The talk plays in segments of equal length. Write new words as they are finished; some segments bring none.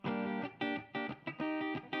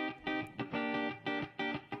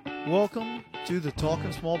Welcome to the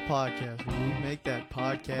Talking Small podcast, where we make that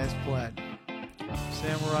podcast platinum.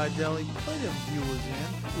 Samurai Deli, play them viewers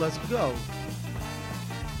in. Let's go.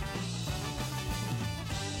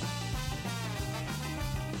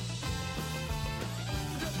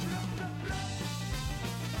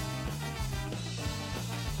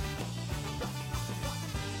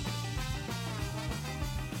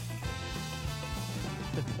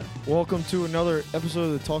 Welcome to another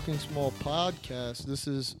episode of the Talking Small podcast. This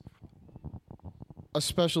is a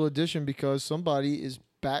special edition because somebody is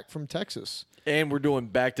back from Texas. And we're doing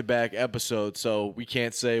back-to-back episodes, so we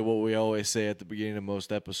can't say what we always say at the beginning of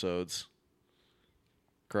most episodes.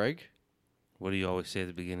 Craig? What do you always say at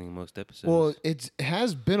the beginning of most episodes? Well, it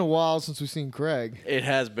has been a while since we've seen Craig. It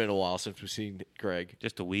has been a while since we've seen Craig.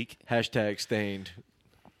 Just a week? Hashtag stained.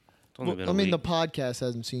 It's only been a I mean, week. the podcast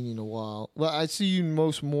hasn't seen you in a while. Well, I see you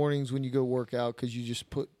most mornings when you go work out because you just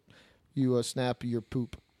snap your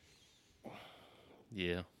poop.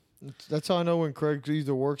 Yeah. That's how I know when Craig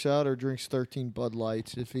either works out or drinks 13 Bud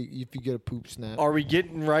Lights if you get a poop snap. Are we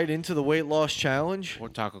getting right into the weight loss challenge? Or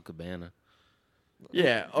Taco Cabana.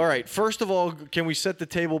 Yeah. All right. First of all, can we set the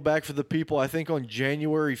table back for the people? I think on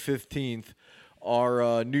January 15th,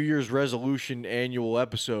 our New Year's resolution annual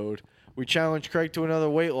episode, we challenged Craig to another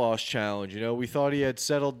weight loss challenge. You know, we thought he had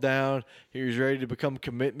settled down. He was ready to become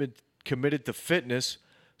committed to fitness.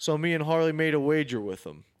 So me and Harley made a wager with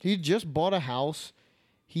him. He just bought a house.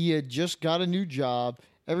 He had just got a new job.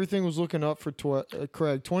 Everything was looking up for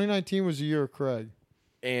Craig. 2019 was the year of Craig.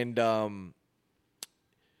 And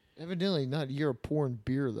Evidently not a year of pouring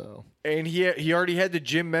beer, though. And he already had the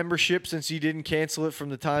gym membership since he didn't cancel it from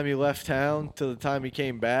the time he left town to the time he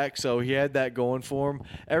came back. So he had that going for him.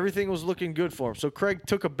 Everything was looking good for him. So Craig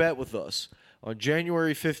took a bet with us on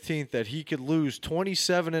January 15th that he could lose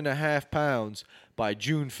 27.5 pounds by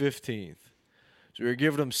June 15th. So we were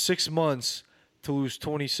giving him 6 months to lose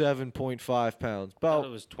 27.5 pounds. I thought it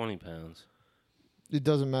was 20 pounds. It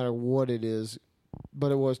doesn't matter what it is,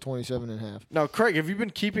 but it was 27.5. Now, Craig, have you been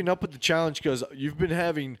keeping up with the challenge? Because you've been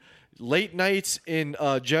having late nights in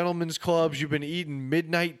gentlemen's clubs. You've been eating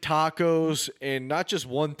midnight tacos, and not just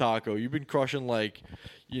one taco. You've been crushing, 2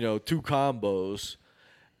 combos.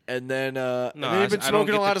 And then, you've been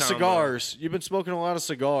smoking a lot of cigars. You've been smoking a lot of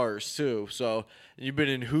cigars, too. So you've been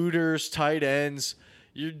in Hooters, tight ends.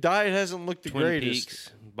 Your diet hasn't looked the Twin greatest.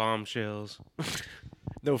 Peaks, bombshells.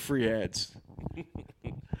 No free ads.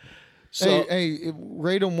 So, Hey,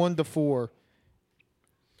 rate them 1 to 4.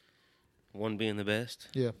 1 being the best.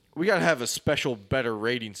 Yeah. we got to have a special, better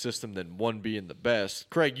rating system than 1 being the best.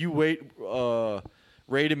 Craig, you rate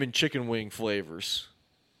them in chicken wing flavors.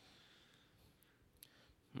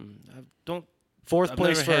 Fourth I've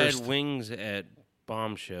place never first. had wings at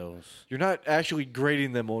bombshells. You're not actually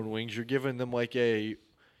grading them on wings. You're giving them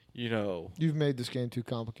You've made this game too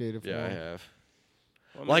complicated for me. I have.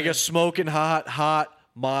 Well, Like a smoking hot,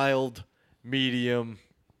 mild, medium.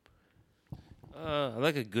 I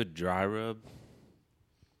like a good dry rub.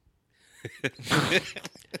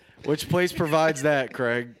 Which place provides that,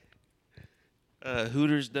 Craig?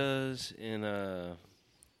 Hooters does, and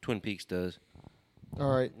Twin Peaks does. All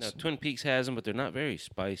right. Now, Twin Peaks has them, but they're not very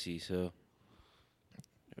spicy, so...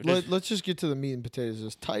 Let's just get to the meat and potatoes.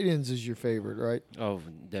 This tight ends is your favorite, right? Oh,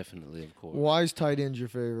 definitely, of course. Why is tight ends your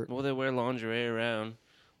favorite? Well, they wear lingerie around.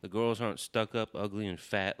 The girls aren't stuck up, ugly, and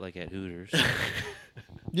fat like at Hooters.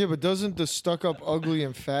 Yeah, but doesn't the stuck-up, ugly,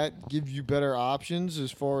 and fat give you better options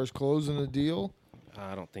as far as closing the deal?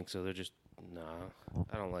 I don't think so. They're just... Nah,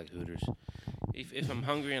 I don't like Hooters. If I'm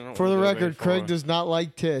hungry and I don't For wanna the go record, very Craig far- does not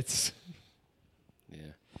like tits. Yeah.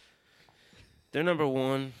 They're number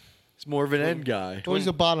 1. It's more of an end guy. Well, he's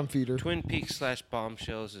a bottom feeder. Twin Peaks /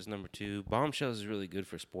 Bombshells is number 2. Bombshells is really good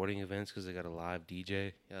for sporting events because they got a live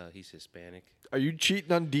DJ. He's Hispanic. Are you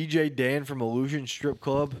cheating on DJ Dan from Illusion Strip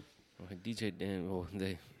Club? Well, DJ Dan,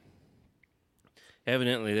 they...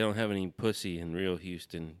 Evidently, they don't have any pussy in real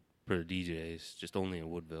Houston per DJs, just only in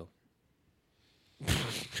Woodville.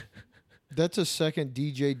 That's a second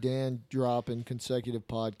DJ Dan drop in consecutive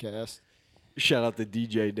podcast. Shout out to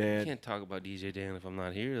DJ I Dan. can't talk about DJ Dan if I'm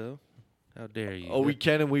not here, though. How dare you? Oh, we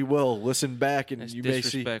can and we will. Listen back and That's you may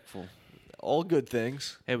see disrespectful. all good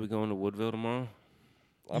things. Hey, we going to Woodville tomorrow?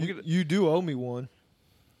 You do owe me one.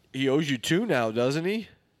 He owes you 2 now, doesn't he?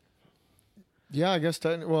 Yeah, I guess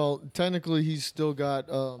technically he's still got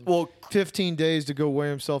 15 days to go weigh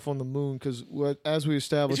himself on the moon because as we He's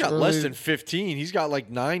established got earlier, less than 15. He's got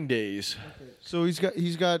 9 days. so he's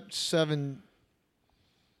got 7.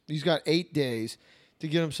 He's got 8 days to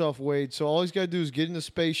get himself weighed. So all he's got to do is get in the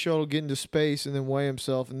space shuttle, get into space, and then weigh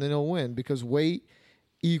himself, and then he'll win because weight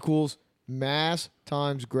equals Mass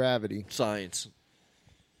times gravity. Science.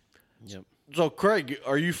 Yep. So, Craig,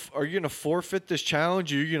 are you going to forfeit this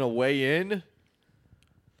challenge? Are you going to weigh in?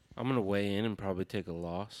 I'm gonna weigh in and probably take a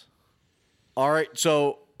loss. All right.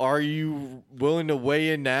 So, are you willing to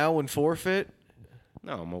weigh in now and forfeit?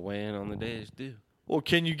 No, I'm gonna weigh in on the day it's due. Well,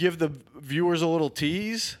 can you give the viewers a little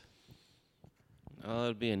tease?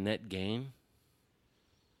 It'd be a net gain.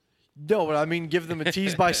 No, but I mean, give them a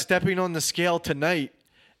tease by stepping on the scale tonight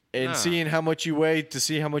and Nah. seeing how much you weigh to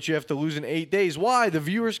see how much you have to lose in 8 days. Why? The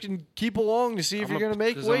viewers can keep along to see if you're going to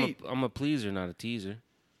make 'cause weight. I'm a pleaser, not a teaser.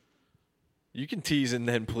 You can tease and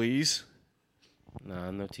then please.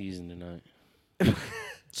 Nah, no teasing tonight.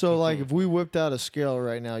 So, like, if we whipped out a scale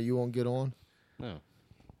right now, you won't get on? No,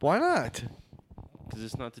 Why not? because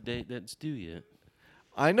it's not the date that's due yet.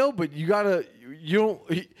 I know, but you gotta. You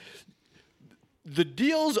don't. The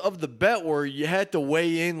deals of the bet were you had to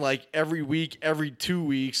weigh in like every week, every 2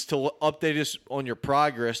 weeks to update us on your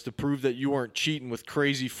progress to prove that you weren't cheating with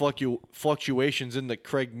crazy fluctuations in the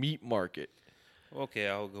Craig meat market. Okay,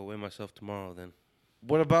 I'll go weigh myself tomorrow then.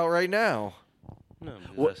 What about right now? No,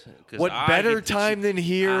 What better time than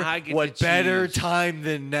here? I get What to better choose. time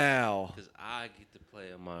than now? Because I get to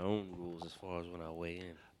play on my own rules as far as when I weigh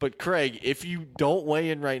in. But Craig, if you don't weigh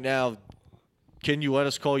in right now, can you let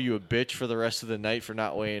us call you a bitch for the rest of the night for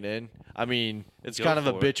not weighing in? I mean, it's Go kind of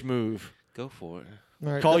a for it. bitch move. Go for it.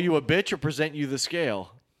 All right. Call you a bitch or present you the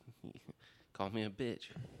scale? Call me a bitch.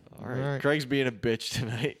 All right. All right. Craig's being a bitch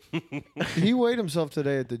tonight. He weighed himself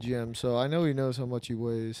today at the gym, so I know he knows how much he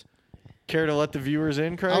weighs. Care to let the viewers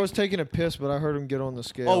in, Craig? I was taking a piss, but I heard him get on the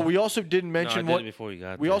scale. Oh, we also didn't No, I mention did what it before you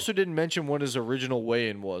got we there. also didn't mention what his original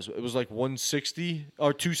weigh-in was. It was like 160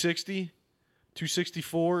 or 260,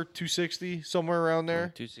 264, 260, somewhere around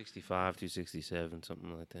there. 265, 267,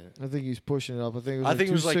 something like that. I think he's pushing it up. I think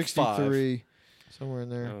it was like 263, somewhere in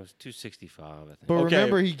there. No, it was 265, I think. But Okay.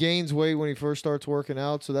 remember, he gains weight when he first starts working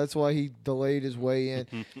out, so that's why he delayed his weigh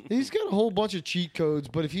in. He's got a whole bunch of cheat codes,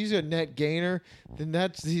 but if he's a net gainer, then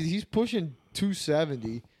he's pushing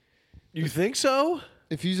 270. You think so?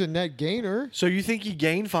 If he's a net gainer, So you think he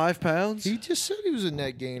gained 5 pounds? he just said he was a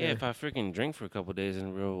net gainer. Yeah, if I freaking drink for a couple days in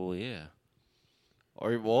a row, well, yeah.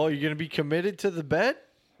 Or well, you're gonna be committed to the bet?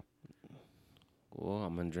 Well,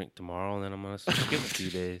 I'm going to drink tomorrow, and then I'm going to skip a few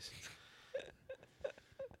days.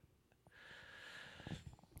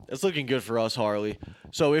 It's looking good for us, Harley.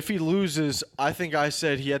 So if he loses, I think I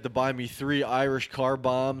said he had to buy me 3 Irish car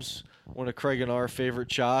bombs, one of Craig and our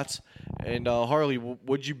favorite shots. And Harley,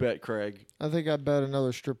 what'd you bet, Craig? I think I bet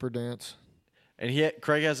another stripper dance. And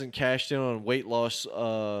Craig hasn't cashed in on weight loss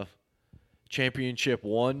championship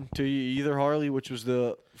 1 to you either, Harley, which was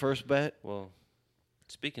the first bet. Well,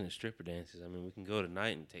 speaking of stripper dances, I mean, we can go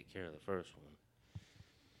tonight and take care of the first one.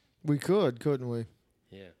 We could, couldn't we?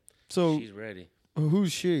 Yeah. So She's ready.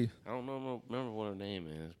 who's she? I don't know, remember what her name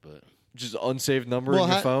is, but Just an unsaved number Well, in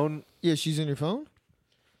your ha- phone. Yeah, she's in your phone?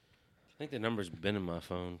 I think the number's been in my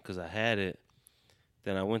phone because I had it.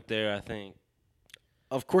 Then I went there, I think,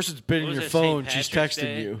 Of course, it's been in What your was that, phone. St. She's Patrick's texting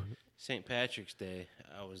Day? you. St. Patrick's Day.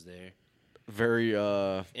 I was there. Very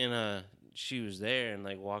And she was there and,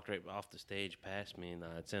 like, walked right off the stage past me, and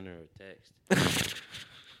I'd sent her a text.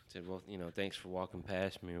 Said, well, thanks for walking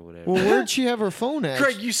past me or whatever. Well, where'd she have her phone at?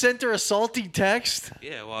 Craig, you sent her a salty text.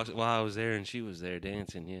 Yeah, while I was there and she was there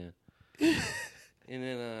dancing, yeah. And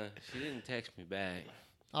then she didn't text me back.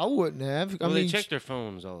 I wouldn't have. Well, I they mean, check their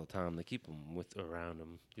phones all the time. They keep them around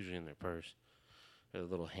them, usually in their purse, or a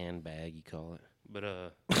little handbag, you call it. But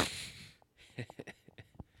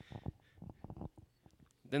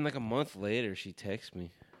then like a month later, she texts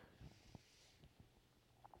me.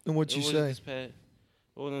 and what'd It you was say? this past-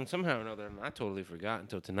 Well, then somehow or another, and I totally forgot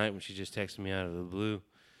until tonight when she just texted me out of the blue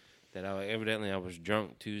that evidently I was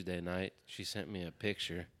drunk Tuesday night. She sent me a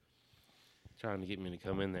picture trying to get me to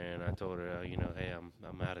come in there, and I told her, hey,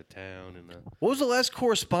 I'm out of town, and What was the last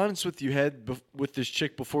correspondence with you had with this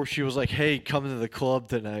chick before she was like, "Hey, come to the club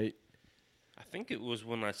tonight"? I think it was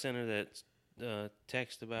when I sent her that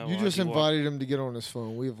text about You why'd just walk- invited him to get on his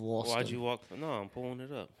phone. We have lost Why'd him. you walk? No, I'm pulling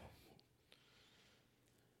it up.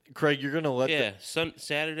 Craig, you're gonna let Yeah,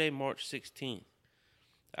 Saturday, March 16th.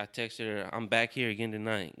 I texted her, I'm back here again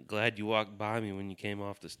tonight. Glad you walked by me when you came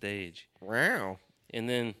off the stage. Wow. And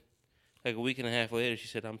then, like a week and a half later, she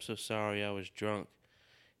said, I'm so sorry, I was drunk.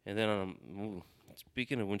 And then,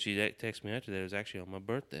 speaking of when she texted me after that, it was actually on my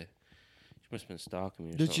birthday. She must have been stalking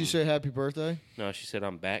me or Did something. she say happy birthday? No, she said,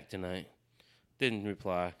 I'm back tonight. Didn't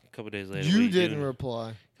reply. A couple days later. You what didn't doing? reply.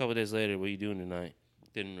 A couple days later, what are you doing tonight?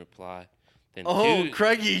 Didn't reply. Then Oh,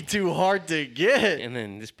 Craigie, too hard to get. And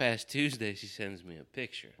then this past Tuesday, she sends me a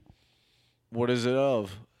picture. What is it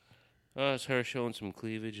of? It's her showing some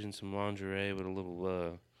cleavage and some lingerie with a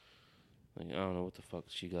little, I don't know what the fuck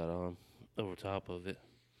she got on over top of it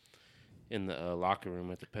in the locker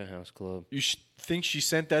room at the Penthouse Club. You think she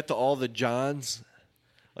sent that to all the Johns?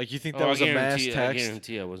 Like, you think that was a mass text? I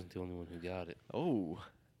guarantee I wasn't the only one who got it. Oh.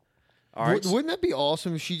 All right. Wouldn't that be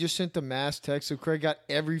awesome if she just sent the mass text so Craig got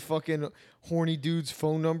every fucking horny dude's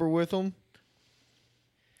phone number with him?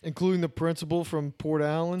 Including the principal from Port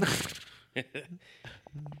Allen? And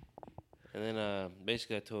then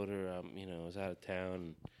basically I told her, I was out of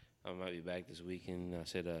town. I might be back this weekend. I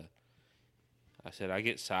said I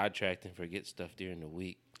get sidetracked and forget stuff during the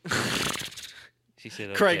week. She said,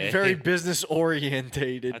 okay. Craig, very business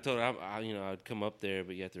orientated. I told her, I'd come up there,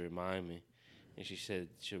 but you have to remind me. And she said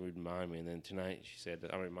she'll remind me. And then tonight she said,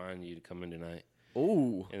 I'll remind you to come in tonight.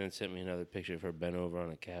 Ooh. And then sent me another picture of her bent over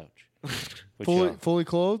on a couch. Fully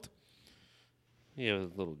clothed? Yeah,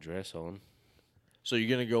 with a little dress on. So you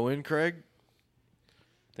going to go in, Craig?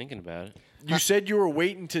 Thinking about it. You said you were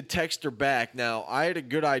waiting to text her back. Now, I had a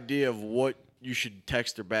good idea of what you should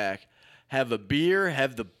text her back. Have a beer,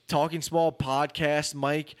 have the Talking Small podcast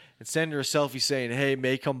mic, and send her a selfie saying, hey,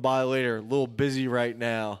 may come by later. A little busy right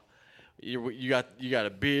now. You got a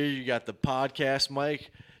beer, you got the podcast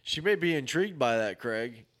mic. She may be intrigued by that,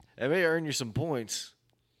 Craig. That may earn you some points.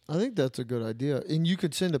 I think that's a good idea. And you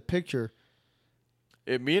could send a picture.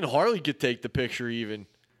 Me and Harley could take the picture even.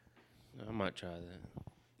 I might try that.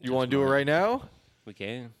 You want to do it right now? We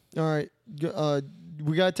can. All right.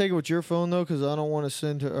 We got to take it with your phone, though, because I don't want to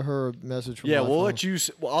send her a message from my we'll phone. let you.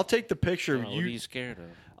 Well, I'll take the picture. What are you scared of?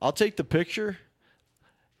 I'll take the picture.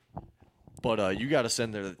 But you got to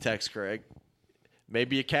send her the text, Craig.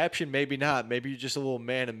 Maybe a caption, maybe not. Maybe you're just a little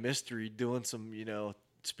man of mystery doing some,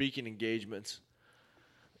 speaking engagements.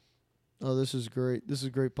 Oh, this is great. This is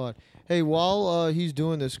a great pod. Hey, while he's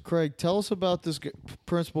doing this, Craig, tell us about this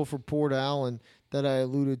principal for Port Allen that I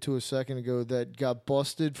alluded to a second ago that got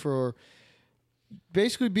busted for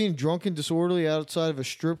basically being drunk and disorderly outside of a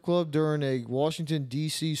strip club during a Washington,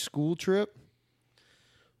 D.C. school trip.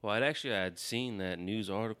 Well, I had seen that news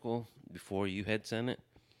article before you had sent it,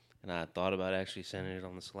 and I thought about actually sending it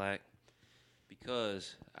on the Slack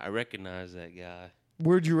because I recognize that guy.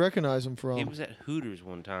 Where'd you recognize him from? He was at Hooters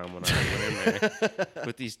one time when I went in there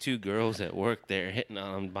with these two girls that worked there, hitting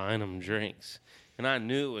on them, buying them drinks. And I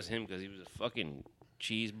knew it was him because he was a fucking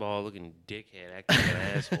cheeseball-looking dickhead, acting like an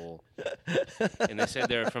asshole. And they said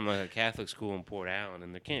they were from a Catholic school in Port Allen,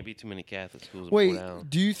 and there can't be too many Catholic schools in Port Allen. Wait,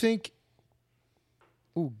 do you think...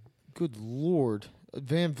 Oh, good Lord.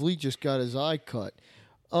 Van Vliet just got his eye cut.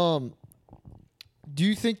 Do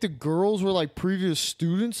you think the girls were like previous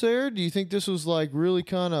students there? Do you think this was like really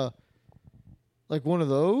kind of like one of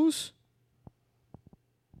those?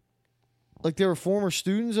 Like they were former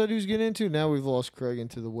students that he was getting into? Now we've lost Craig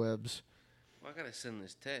into the webs. Well, I got to send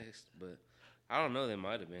this text, but I don't know. They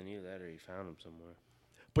might have been. Either that or he found him somewhere.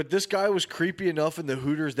 But this guy was creepy enough in the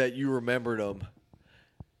Hooters that you remembered him.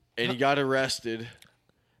 And he got arrested.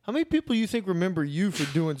 How many people you think remember you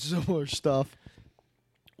for doing similar stuff?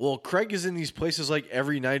 Well, Craig is in these places like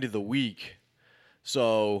every night of the week.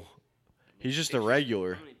 So he's just a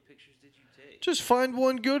regular. How many pictures did you take? Just find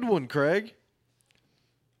one good one, Craig.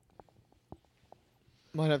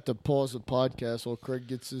 Might have to pause the podcast while Craig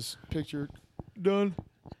gets his picture done.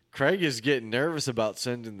 Craig is getting nervous about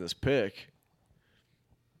sending this pic.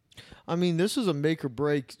 I mean, this is a make or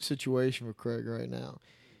break situation for Craig right now.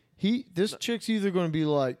 This chick's either going to be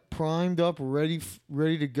like primed up, ready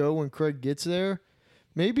to go when Craig gets there.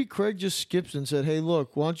 Maybe Craig just skips and said, "Hey,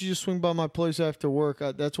 look, why don't you just swing by my place after work?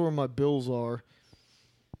 That's where my bills are."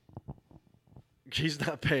 He's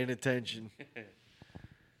not paying attention.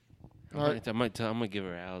 I'm gonna give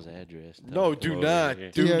her Al's address. No, do not.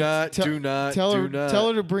 Do not. Tell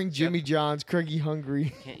her to bring Jimmy John's. Craigie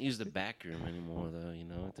hungry. Can't use the back room anymore, though.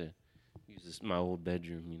 I have to use my old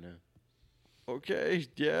bedroom. Okay,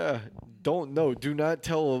 yeah. Do not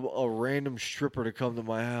tell a random stripper to come to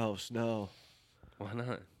my house. No. Why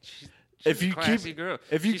not? She's if a you classy keep girl.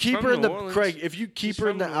 if you She's keep from her in New the Orleans. Craig, if you keep She's her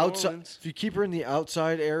in the from New outside, Orleans. if you keep her in the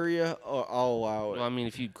outside area, I'll allow it. Well, I mean,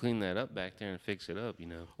 if you clean that up back there and fix it up,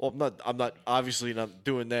 Well, I'm not obviously not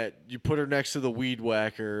doing that. You put her next to the weed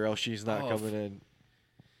whacker, or else she's not coming in.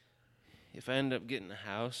 If I end up getting a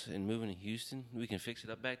house and moving to Houston, we can fix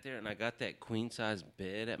it up back there. And I got that queen size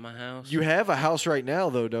bed at my house. You have a house right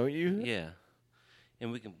now, though, don't you? Yeah,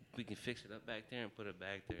 and we can fix it up back there and put it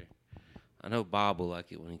back there. I know Bob will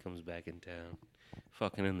like it when he comes back in town.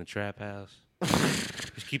 Fucking in the trap house.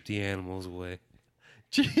 Just keep the animals away.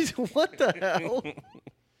 Jeez, what the hell?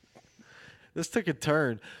 This took a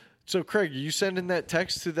turn. So, Craig, are you sending that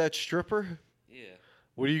text to that stripper? Yeah.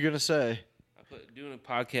 What are you gonna say? Doing a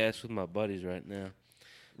podcast with my buddies right now.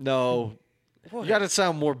 No, What? you got to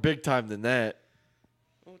sound more big time than that.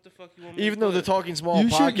 What the fuck you want me Even to though the put? Talking Small You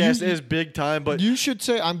should- podcast you- is big time, but You should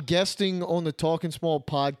say I'm guesting on the Talking Small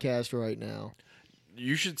podcast right now.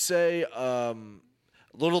 you should say a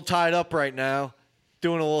little tied up right now,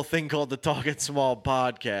 doing a little thing called the Talking Small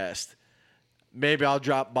podcast. Maybe I'll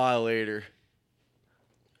drop by later.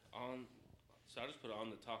 So I just put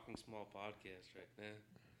on the Talking Small podcast right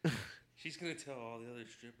now. She's gonna tell all the other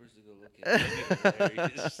strippers to go look at it. That'd be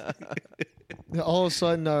hilarious. All of a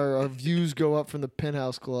sudden, our views go up from the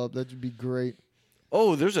Penthouse Club. That would be great.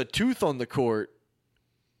 Oh, there's a tooth on the court.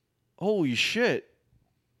 Holy shit.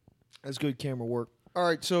 That's good camera work. All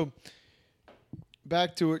right, so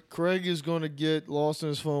back to it. Craig is going to get lost on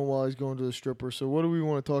his phone while he's going to the stripper. So what do we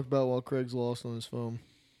want to talk about while Craig's lost on his phone?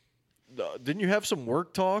 Didn't you have some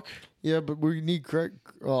work talk? Yeah, but we need Craig.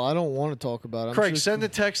 Oh, I don't want to talk about it. I'm Craig, just- send the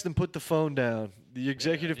text and put the phone down. The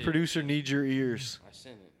executive did. producer needs your ears. I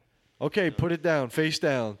sent it. Okay, put it down, face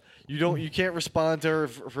down. You can't respond to her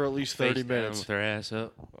for at least 30 Face down minutes. with her ass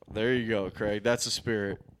up. There you go, Craig. That's the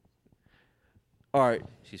spirit. All right.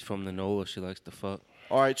 She's from the NOLA. She likes to fuck.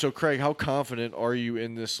 All right, so Craig, how confident are you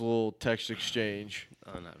in this little text exchange?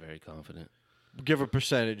 I'm not very confident. Give a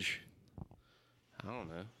percentage. I don't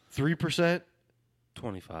know. 3%?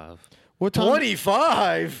 25. What time?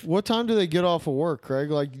 25? What time do they get off of work,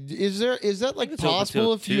 Craig? Like, is that like it's open possible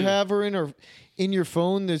till if you 2. have her in your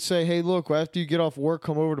phone that say, "Hey, look, after you get off work,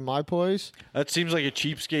 come over to my place"? That seems like a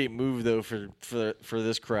cheapskate move, though, for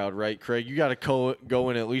this crowd, right, Craig? You got to go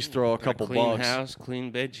in and at least throw a couple clean bucks. house,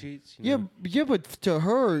 clean bed sheets. Yeah, but to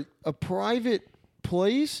her, a private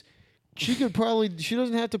place, she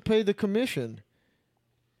doesn't have to pay the commission.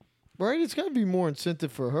 Right? It's got to be more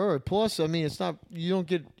incentive for her. Plus, I mean, it's not you don't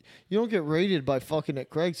get rated by fucking at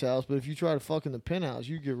Craig's house, but if you try to fuck in the penthouse,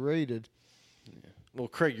 you get rated. Well,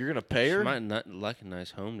 Craig, you're going to pay She her? might not like a nice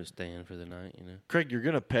home to stay in for the night, Craig, you're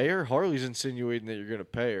going to pay her? Harley's insinuating that you're going to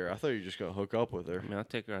pay her. I thought you were just going to hook up with her. I mean, I'll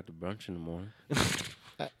take her out to brunch in the morning.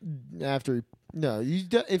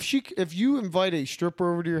 If you invite a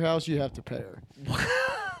stripper over to your house, you have to pay her.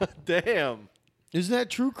 Damn. Isn't that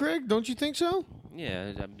true, Craig? Don't you think so?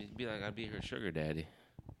 Yeah, I'd be her sugar daddy.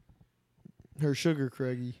 Her sugar,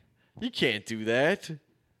 Craigie. You can't do that.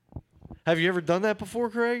 Have you ever done that before,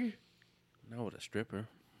 Craig? Not with a stripper.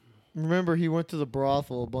 Remember, he went to the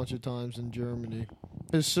brothel a bunch of times in Germany.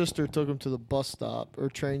 His sister took him to the bus stop or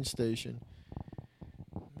train station.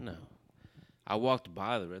 No. I walked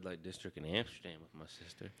by the red light district in Amsterdam with my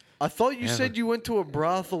sister. I thought you Never. said you went to a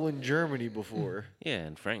brothel in Germany before. Yeah,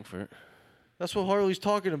 in Frankfurt. That's what Harley's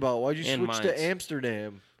talking about. Why'd you And switch Mainz. to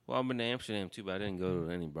Amsterdam? Well, I've been to Amsterdam too, but I didn't go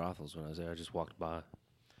to any brothels when I was there. I just walked by.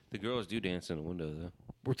 The girls do dance in the window, though.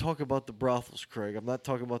 We're talking about the brothels, Craig. I'm not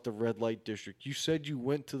talking about the red light district. You said you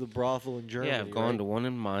went to the brothel in Germany. Yeah, I've gone right? to one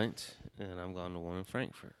in Mainz, and I've gone to one in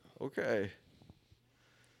Frankfurt. Okay.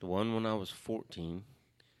 The one when I was 14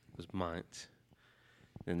 was Mainz.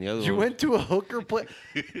 And the other You one... went to a hooker place?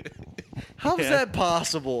 How's Yeah. that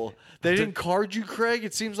possible? They didn't card you, Craig?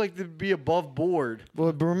 It seems like they'd be above board.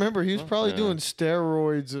 Well, but remember, he was probably yeah. doing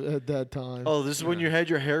steroids at that time. Oh, this is when you had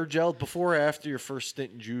your hair gelled before or after your first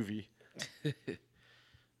stint in juvie?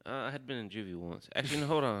 I had been in juvie once. Actually, no,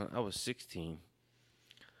 hold on. I was 16.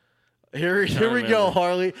 Here we go, remember.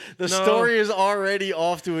 Harley. The No. story is already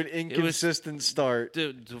off to an inconsistent start.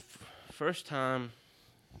 The first time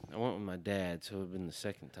I went with my dad, so it would have been the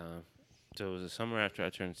second time. So it was the summer after I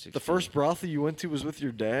turned 16. The first brothel you went to was with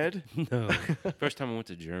your dad? No. First time I went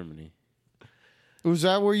to Germany. Was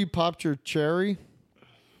that where you popped your cherry?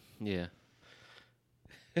 Yeah.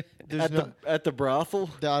 There's At the brothel?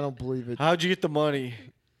 I don't believe it. How'd you get the money?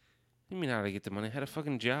 You mean how to get the money? I had a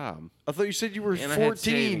fucking job. I thought you said you were And I had 14.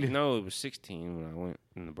 savings. No, it was 16 when I went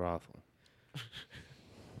in the brothel.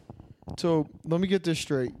 So let me get this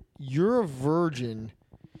straight. You're a virgin.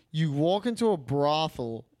 You walk into a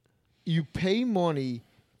brothel. You pay money.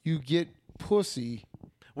 You get pussy.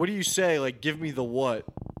 What do you say? Like, give me the what?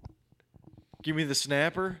 Give me the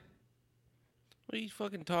snapper? What are you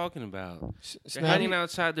fucking talking about? They're Snap- hanging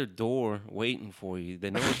outside their door waiting for you. They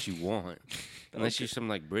know what you want. Unless you're some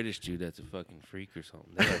like British dude that's a fucking freak or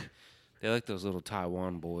something. They're like those little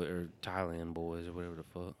Taiwan boys or Thailand boys or whatever the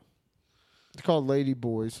fuck. It's called Lady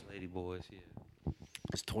Boys. Lady boys, yeah.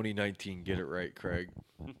 It's 2019. Get it right, Craig.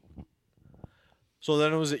 So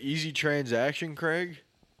then it was an easy transaction, Craig?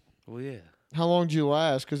 Well, yeah. How long did you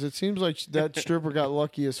last? Because it seems like that stripper got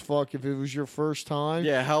lucky as fuck. If it was your first time,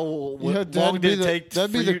 Yeah, how yeah, long did it take?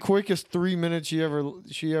 That'd be for the you- quickest 3 minutes she ever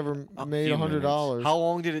made few $100. How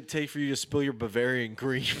long did it take for you to spill your Bavarian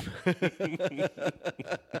cream?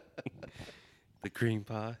 The cream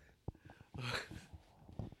pie.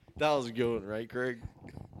 That was a good one, right, Craig?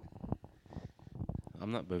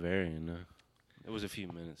 I'm not Bavarian, no. It was a few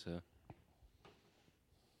minutes, though.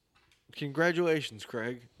 Congratulations,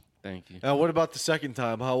 Craig. Thank you. Now, what about the second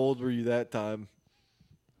time? How old were you that time?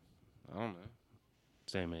 I don't know.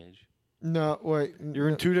 Same age. No, wait. You're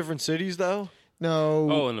in two different cities, though? No.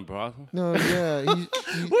 Oh, in the brothel? No, yeah. What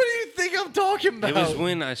do you think I'm talking about? It was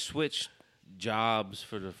when I switched jobs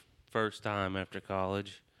for the first time after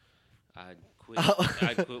college. I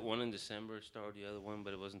quit one in December, started the other one,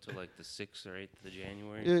 but it wasn't until like the 6th or 8th of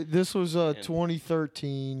January. This was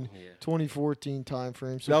 2013, Yeah. 2014 time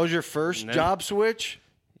frame. that So was your first And then- job switch?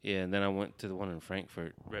 Yeah, and then I went to the one in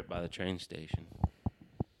Frankfurt, right by the train station.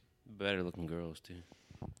 Better looking girls, too.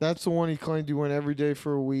 that's the one he claimed he went every day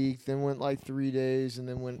for a week, then went like 3 days, and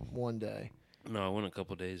then went 1 day. No, I went a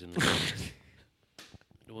couple days in.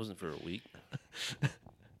 It wasn't for a week.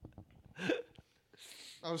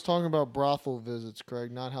 I was talking about brothel visits,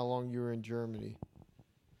 Craig, not how long you were in Germany.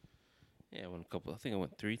 Yeah, I went a couple. I think I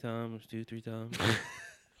went 3 times, 3 times. I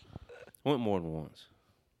went more than once.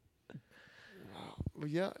 Well,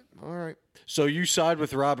 yeah, all right. So you side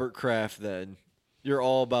with Robert Kraft then? You're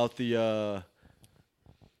all about the Yeah,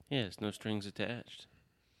 it's no strings attached.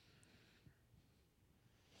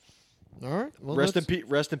 All right. Well,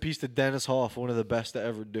 rest in peace to Dennis Hoff, one of the best to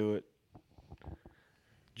ever do it.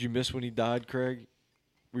 Did you miss when he died, Craig?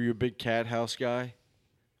 Were you a big Cat House guy?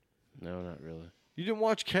 No, not really. You didn't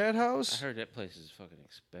watch Cat I House? heard that place is fucking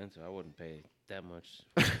expensive. I wouldn't pay that much.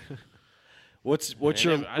 What's I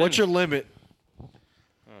your never- I what's your didn't- limit?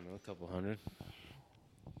 I don't know, a couple hundred.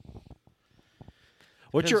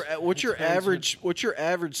 What's Depends- your depends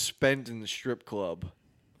average spend in the strip club?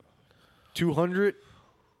 200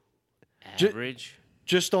 Ju- Average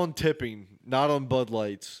just on tipping, not on Bud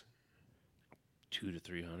Lights. 200 to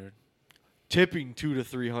 300. Tipping 200 to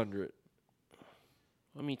 300.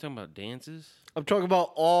 I mean, you talking about dances? I'm talking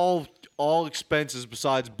about all expenses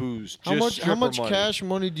besides booze. How Just much stripper money. cash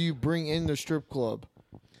money do you bring in the strip club?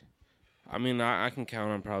 I mean, I can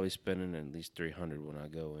count on probably spending at least 300 when I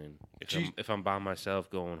go in. If I'm by myself,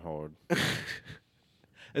 going hard. Is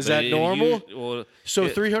But that if normal? Well, So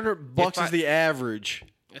it- $300 if is the average.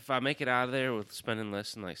 if I make it out of there with spending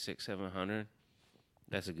less than like 600-700,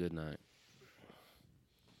 that's a good night.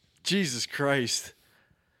 Jesus Christ.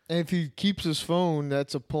 And if he keeps his phone,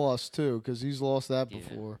 that's a plus too, because he's lost that Yeah.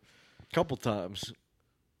 before. Couple times.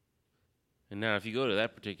 And now, if you go to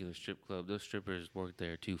that particular strip club, those strippers work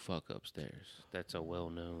there to fuck upstairs. That's a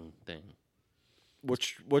well-known thing.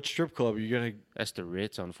 What strip club are you gonna? That's the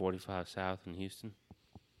Ritz on 45 South in Houston.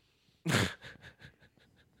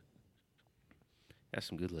 Got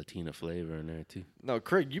some good Latina flavor in there too. No,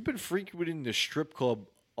 Craig, you've been frequenting the strip club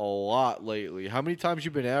a lot lately. How many times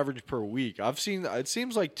you been average per week? I've seen. It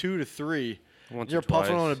seems like 2 to 3. Once You're or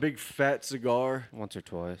puffing twice. on a big fat cigar. Once or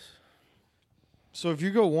twice. So if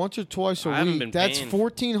you go once or twice a I haven't week, been that's paying-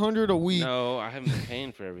 $1,400 a week. No, I haven't been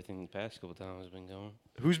paying for everything the past couple times I've been going.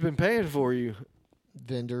 Who's been paying for you?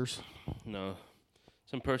 Vendors. No.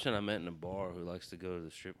 Some person I met in a bar who likes to go to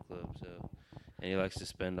the strip club, so and he likes to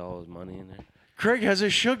spend all his money in there. Craig has a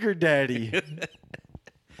sugar daddy.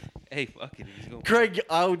 Hey, fuck it. He's gonna, Craig,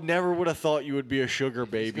 I would have thought you would be a sugar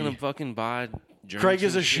he's gonna baby. fucking buy drinks Craig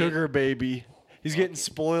is and a shit. sugar baby. He's getting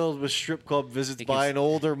spoiled with strip club visits He by can- an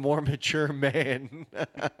older, more mature man.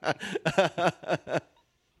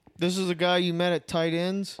 This is a guy you met at Tight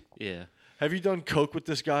Ends. Yeah. Have you done coke with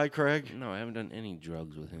this guy, Craig? No, I haven't done any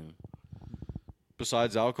drugs with him.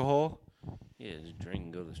 Besides alcohol Yeah, just drink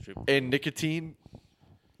and go to the strip club. and nicotine?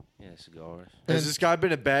 Yeah, cigars. Has And- this guy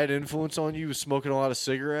been a bad influence on you? Smoking a lot of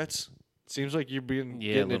cigarettes? Seems like you're Yeah, a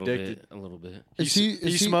getting little addicted. bit. A little bit. He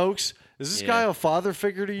smokes. Is this Yeah. guy a father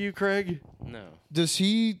figure to you, Craig? No. Does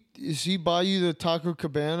he buy you the Taco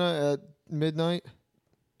Cabana at midnight?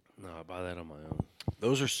 No, I buy that on my own.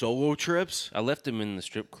 Those are solo trips. I left him in the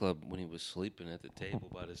strip club when he was sleeping at the table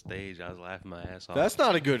by the stage. I was laughing my ass off. That's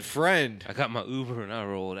not a good friend. I got my Uber and I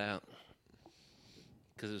rolled out.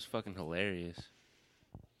 Because it was fucking hilarious.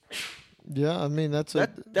 Yeah, I mean that's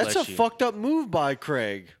That's a Bless you. fucked up move by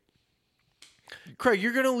Craig. Craig,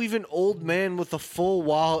 you're gonna leave an old man with a full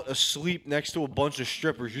wallet asleep next to a bunch of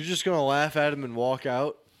strippers. You're just gonna laugh at him and walk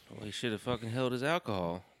out. Well, he should have fucking held his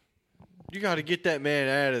alcohol. You got to get that man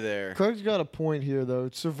out of there. Craig's got a point here though.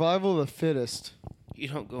 It's survival of the fittest. You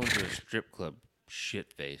don't go into a strip club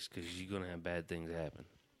shit face because you're gonna have bad things happen.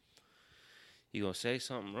 You're gonna say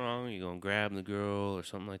something wrong. You're gonna grab the girl or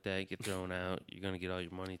something like that. Get thrown out. You're gonna get all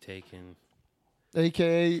your money taken.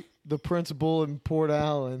 AKA the principal in Port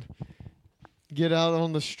Allen. Get out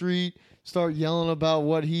on the street, start yelling about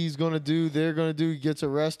what he's going to do, they're going to do. He gets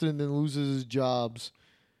arrested and then loses his jobs.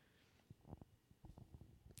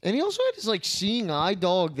 And he also had his, like, seeing eye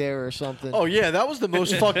dog there or something. Oh, yeah, that was the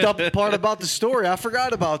most fucked up part about the story. I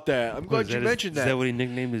forgot about that. I'm glad you mentioned that. Is that what he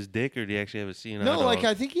nicknamed his dick, or did he actually have a seeing eye No, dog? like,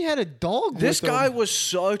 I think he had a dog This with him. guy was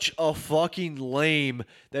such a fucking lame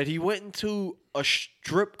that he went into a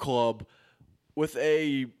strip club with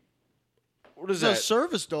a... What is It's a that?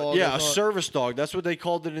 service dog. Yeah, I a thought. service dog. That's what they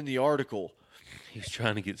called it in the article. He was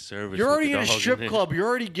trying to get service. You're with already the in a dog strip there. club. You're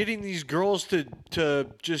already getting these girls to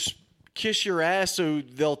just kiss your ass so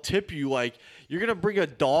they'll tip you. Like, you're going to bring a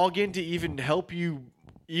dog in to even help you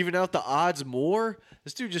even out the odds more?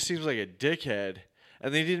 This dude just seems like a dickhead.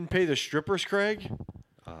 And they didn't pay the strippers, Craig?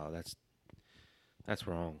 Oh, that's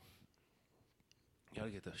wrong. You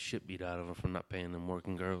gotta get the shit beat out of them for not paying them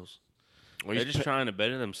working girls. Well, They're just trying to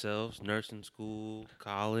better themselves. Nursing school,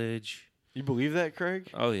 college. You believe that, Craig?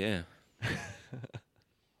 Oh, yeah.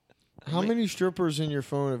 How many strippers in your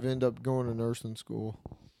phone have ended up going to nursing school?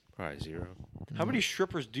 Probably 0. How many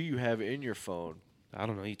strippers do you have in your phone? I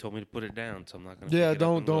don't know. You told me to put it down, so I'm not gonna. Yeah, pick it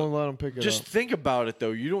up and don't look. let them pick it Just up. think about it,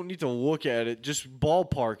 though. You don't need to look at it. Just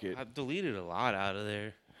ballpark it. I've deleted a lot out of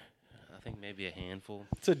there. I think maybe a handful.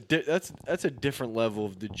 That's a different level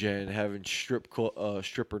of degen, having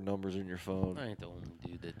stripper numbers in your phone. I ain't the only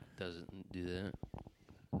dude that doesn't do that.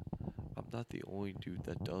 I'm not the only dude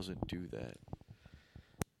that doesn't do that.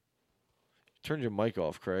 Turn your mic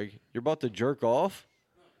off, Craig. You're about to jerk off?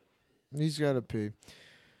 He's got to pee.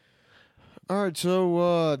 All right,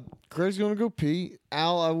 so Craig's going to go pee.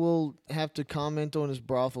 Al, I will have to comment on his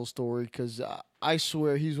brothel story because I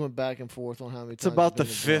swear he's went back and forth on how many It's times about the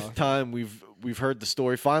he's been in fifth time we've heard the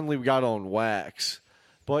story. Finally, we got on wax.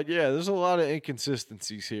 But yeah, there's a lot of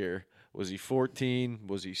inconsistencies here. Was he 14?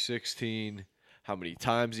 Was he 16? How many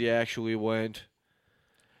times he actually went?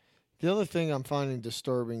 The other thing I'm finding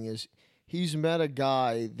disturbing is he's met a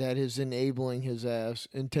guy that is enabling his ass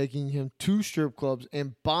and taking him to strip clubs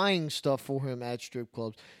and buying stuff for him at strip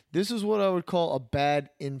clubs. This is what I would call a bad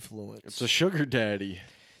influence. It's a sugar daddy.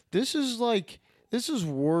 This is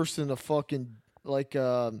worse than a fucking like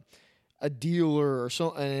a dealer or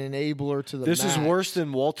an enabler to the This is max. worse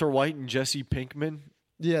than Walter White and Jesse Pinkman.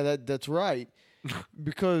 Yeah, that's right.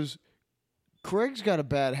 Because Craig's got a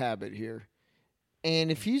bad habit here.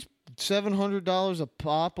 And if he's $700 a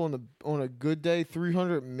pop on a good day,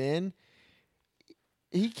 300 men,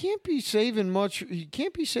 he can't be saving much. He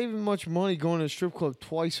can't be saving much money going to a strip club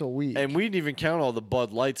twice a week. And we didn't even count all the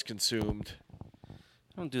Bud Lights consumed. I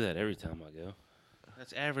don't do that every time I go.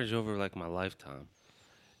 That's average over like my lifetime.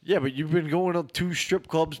 Yeah, but you've been going up 2 strip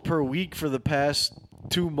clubs per week for the past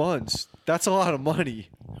 2 months. That's a lot of money.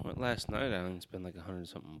 I went last night. I didn't spend like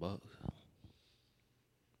 $100-something bucks.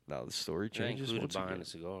 Now the story That changes included once buying again. the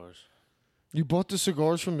cigars. You bought the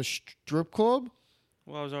cigars from the strip club?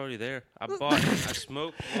 Well, I was already there. I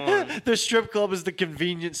smoked one. The strip club is the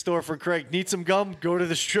convenience store for Craig. Need some gum? Go to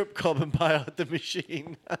the strip club and buy out the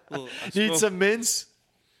machine. Well, Need some mints?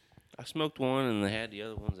 I smoked one, and they had the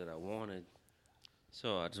other ones that I wanted.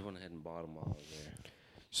 So I just went ahead and bought them while I was there.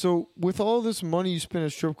 So with all this money you spend at a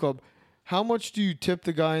strip club, how much do you tip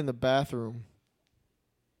the guy in the bathroom?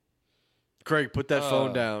 Craig, put that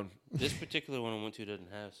phone down. This particular one I went to doesn't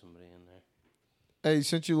have somebody in there. Hey,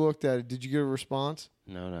 since you looked at it, did you get a response?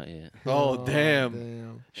 No, not yet. Oh, damn.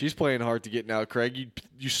 Damn. She's playing hard to get now, Craig.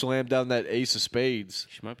 You slammed down that ace of spades.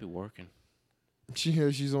 She might be working.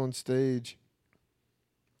 She's on stage.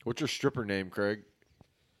 What's your stripper name, Craig?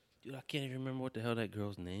 Dude, I can't even remember what the hell that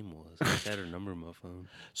girl's name was. I just had her number in my phone.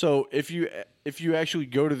 So if you actually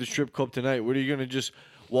go to the strip club tonight, what are you gonna just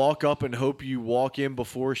walk up and hope you walk in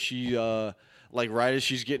before she like right as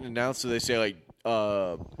she's getting announced? So they say like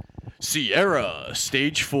Sierra,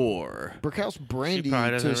 stage 4. Brickhouse Brandy She probably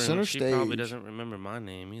to doesn't center she stage. probably doesn't remember my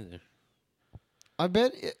name either. I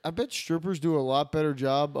bet strippers do a lot better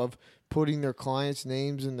job of putting their clients'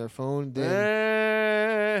 names in their phone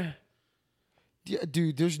than. Yeah,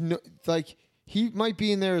 dude, there's no like he might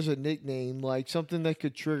be in there as a nickname, like something that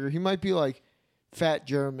could trigger. He might be like Fat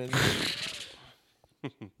German.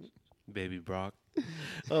 Baby Brock.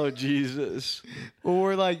 Oh Jesus!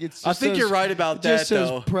 Or like it's. I just think says- you're right about it that just says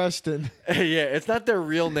though. Preston. Yeah, it's not their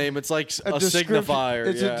real name. It's like a description- signifier.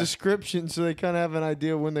 It's yeah. a description, so they kind of have an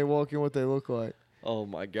idea when they walk in what they look like. Oh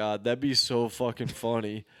my God, that'd be so fucking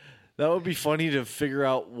funny. That would be funny to figure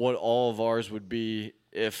out what all of ours would be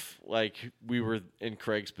if like we were in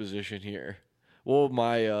Craig's position here. What would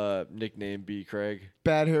my nickname be, Craig?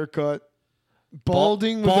 Bad haircut.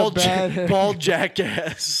 Balding with a bad hair. Bald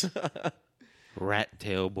jackass. Rat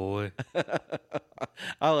tail boy.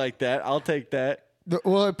 I like that. I'll take that.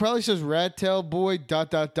 Well, it probably says rat tail boy ...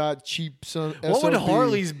 cheap son. What would SOB.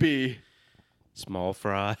 Harley's be? Small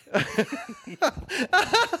fry.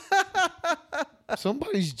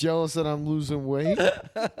 Somebody's jealous that I'm losing weight.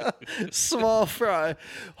 Small fry.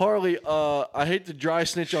 Harley, I hate to dry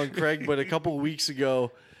snitch on Craig, but a couple weeks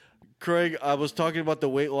ago, Craig, I was talking about the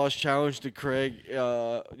weight loss challenge to Craig,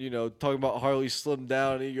 talking about Harley slimmed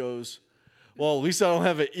down, and he goes, well, at least I don't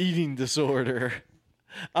have an eating disorder.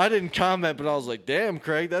 I didn't comment, but I was like, damn,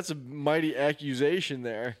 Craig, that's a mighty accusation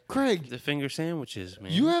there. Craig, The finger sandwiches,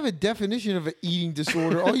 man. you have a definition of an eating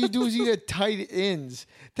disorder. All you do is eat at tight ends.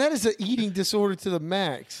 That is an eating disorder to the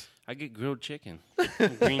max. I get grilled chicken,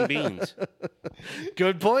 green beans.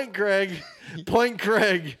 Good point, Craig. Point,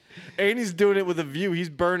 Craig. And he's doing it with a view. He's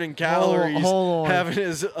burning calories. Hold on. Having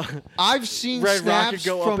his. I've seen Red Rocket snaps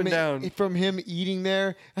go up and down. from him eating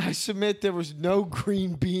there. I submit there was no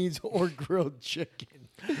green beans or grilled chicken.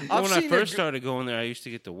 I've When I seen first started going there, I used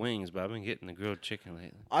to get the wings, but I've been getting the grilled chicken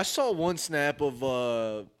lately. I saw one snap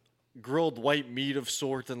of grilled white meat of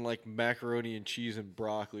sorts and like macaroni and cheese and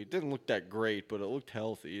broccoli. It didn't look that great, but it looked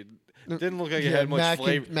healthy. It didn't look like it had much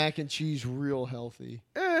flavor. Mac and cheese, real healthy.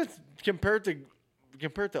 Compared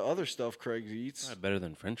to other stuff Craig eats. Probably better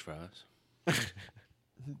than French fries.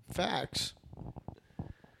 Facts.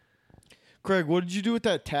 Craig, what did you do with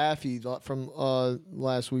that taffy from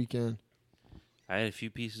last weekend? I had a few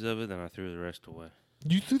pieces of it, then I threw the rest away.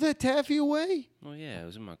 You threw that taffy away? Oh, yeah, it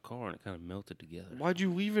was in my car, and it kind of melted together. Why'd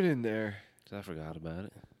you leave it in there? 'Cause I forgot about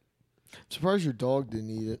it. I'm surprised your dog didn't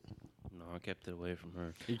eat it. No, I kept it away from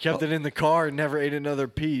her. You kept it in the car and never ate another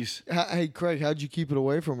piece. Hey, Craig, how'd you keep it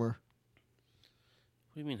away from her?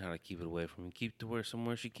 What do you mean how to keep it away from me? Keep it to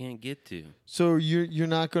somewhere she can't get to. So you're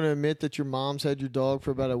not going to admit that your mom's had your dog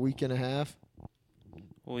for about a week and a half?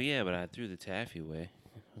 Well, yeah, but I threw the taffy away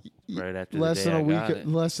right after Less the day than a I week. got it.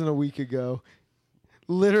 Less than a week ago.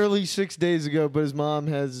 Literally 6 days ago. But his mom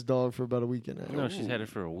has his dog for about a week and a half. No, she's had it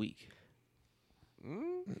for a week.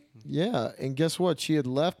 Yeah, and guess what? She had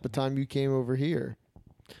left by the time you came over here.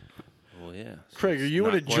 Well, yeah. So Craig, are it's you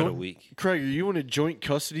in not a quite joint? week? Craig, are you in a joint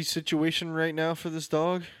custody situation right now for this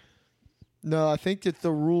dog? No, I think that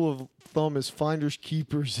the rule of thumb is finders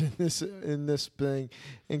keepers in this thing,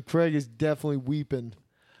 and Craig is definitely weeping.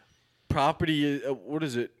 Property, what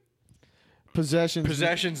is it? Possessions.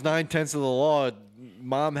 Possession's 9/10 of the law.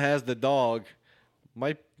 Mom has the dog.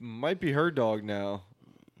 Might be her dog now.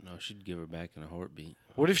 No, she'd give her back in a heartbeat.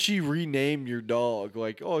 What if she renamed your dog?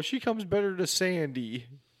 Like, oh, she comes better to Sandy.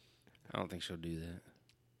 I don't think she'll do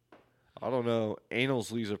that. I don't know.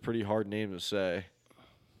 Ainsley's a pretty hard name to say.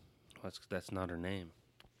 That's not her name.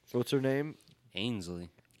 What's her name? Ainsley.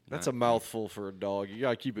 That's a mouthful for a dog. You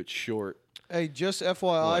gotta keep it short. Hey, just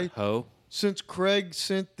FYI, What, hoe? since Craig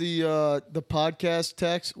sent the podcast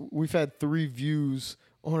text, we've had 3 views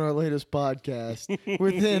on our latest podcast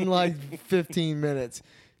within like 15 minutes.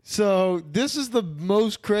 So this is the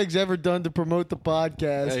most Craig's ever done to promote the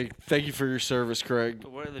podcast. Hey, thank you for your service, Craig.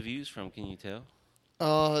 But where are the views from? Can you tell?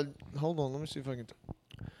 Hold on, let me see if I can.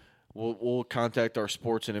 We'll contact our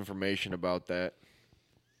sports and information about that.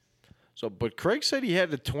 So, but Craig said he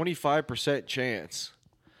had a 25% chance.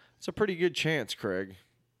 It's a pretty good chance, Craig.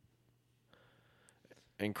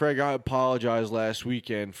 And Craig, I apologize last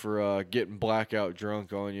weekend for getting blackout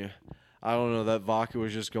drunk on you. I don't know, that vodka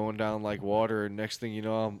was just going down like water, and next thing you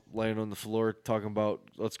know, I'm laying on the floor talking about,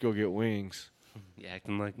 let's go get wings. You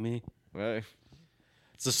acting like me? Right?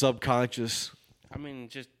 It's a subconscious. I mean,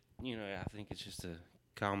 just, I think it's just a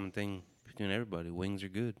common thing between everybody. Wings are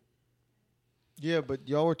good. Yeah, but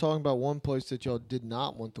y'all were talking about one place that y'all did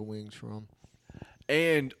not want the wings from.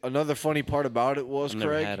 And another funny part about it was, I've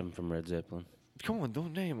never Craig. had them from Red Zeppelin. Come on,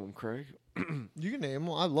 don't name them, Craig. You can name them.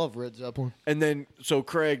 I love Red Zeppelin. And then, so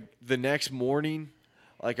Craig, the next morning,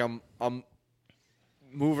 like I'm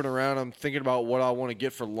moving around. I'm thinking about what I want to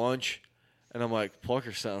get for lunch, and I'm like,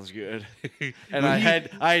 Plucker sounds good. And I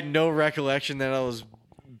had no recollection that I was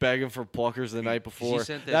begging for Pluckers the night before.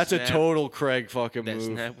 sent that That's a snap- total Craig fucking That move.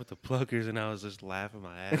 snap with the pluckers, and I was just laughing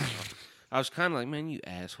my ass off. I was kind of like, man, you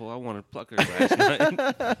asshole. I wanted pluckers last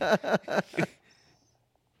night.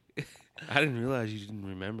 I didn't realize you didn't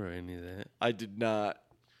remember any of that. I did not.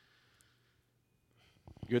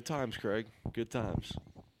 Good times, Craig. Good times.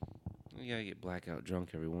 You gotta get blackout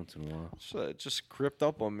drunk every once in a while. So it just crept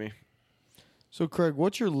up on me. So, Craig,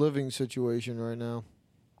 what's your living situation right now?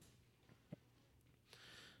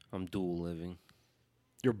 I'm dual living.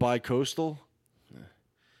 You're bi-coastal?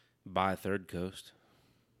 By Third Coast.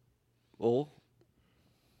 Well,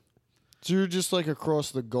 So you're just like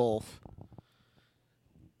across the Gulf.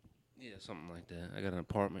 Yeah, something like that. I got an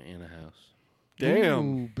apartment and a house. damn.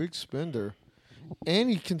 Ooh, big spender. And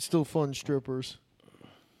he can still fund strippers.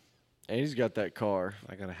 And he's got that car.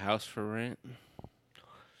 I got a house for rent.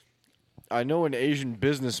 I know an Asian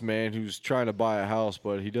businessman who's trying to buy a house,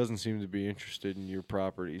 but he doesn't seem to be interested in your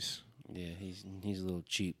properties. Yeah, he's a little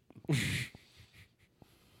cheap.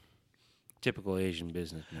 Typical Asian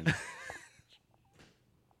businessman.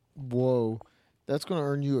 Whoa. That's going to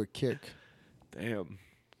earn you a kick. Damn.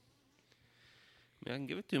 I can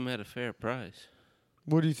give it to him at a fair price.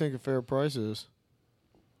 What do you think a fair price is?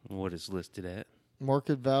 What it's listed at.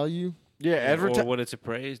 Market value? Yeah, Or what it's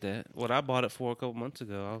appraised at. What I bought it for a couple months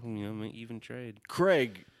ago. I'm an even trade.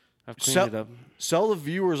 Craig, I've cleaned it up. sell the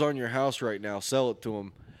viewers on your house right now. Sell it to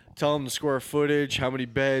them. Tell them the square footage, how many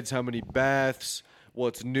beds, how many baths,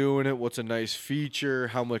 what's new in it, what's a nice feature,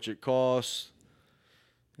 how much it costs.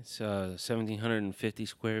 It's 1,750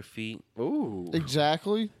 square feet. Ooh,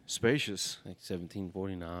 Exactly. spacious. Like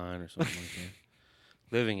 1,749 or something like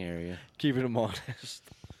that. Living area. Keeping them honest.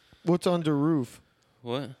 What's under roof?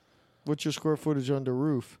 What? What's your square footage under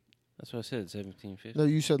roof? That's what I said, 1,750. No,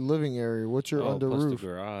 you said living area. What's your under plus roof? the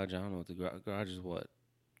garage. I don't know what the garage is. What?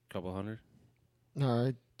 Couple hundred? All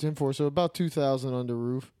right, 10-4. So about 2,000 under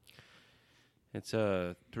roof. It's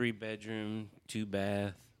a 3-bedroom,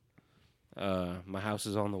 2-bath. My house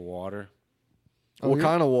is on the water. Oh, What yeah?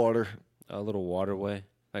 kind of water? A little waterway,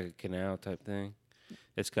 like a canal type thing.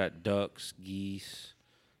 It's got ducks, geese.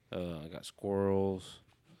 I got squirrels.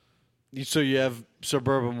 So you have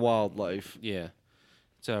suburban wildlife. Yeah.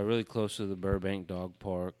 It's really close to the Burbank Dog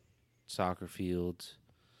Park, soccer fields,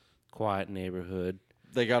 quiet neighborhood.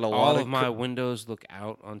 They got a lot All of of my windows look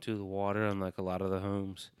out onto the water, unlike a lot of the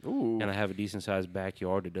homes. Ooh. And I have a decent sized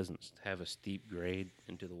backyard that doesn't have a steep grade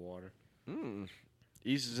into the water.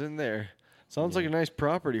 Eases in there. Sounds like Yeah. a nice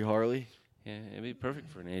property, Harley. Yeah, it'd be perfect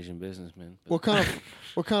for an Asian businessman. but-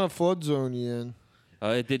 What kind of flood zone you in?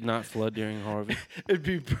 It did not flood during Harvey. It'd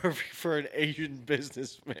be perfect for an Asian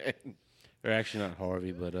businessman. Or actually not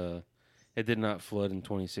Harvey, but it did not flood in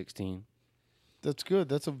 2016. That's good.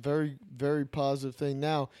 That's a very, very positive thing.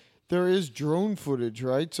 Now, there is drone footage,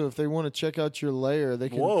 right? So if they want to check out your lair, they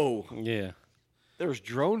can. Whoa. Yeah. There's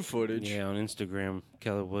drone footage. Yeah, on Instagram,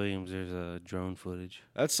 Keller Williams, there's drone footage.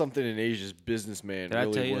 That's something an Asia's businessman Did really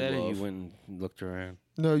I tell you would that, or love. you went and looked around?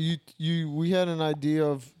 No, we had an idea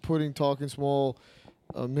of putting Talking Small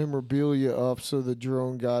memorabilia up so the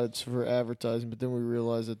drone got it for advertising, but then we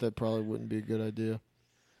realized that probably wouldn't be a good idea.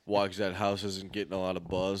 Why? 'Cause that house isn't getting a lot of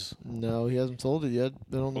buzz. No, he hasn't sold it yet.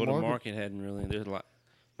 Been on the Well, market. the market hadn't really. There's a lot.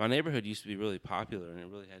 My neighborhood used to be really popular, and it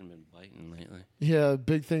really hadn't been biting lately. Yeah,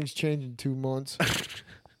 big things change in 2 months.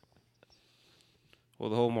 Well,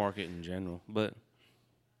 the whole market in general, but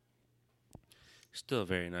still a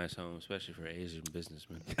very nice home, especially for Asian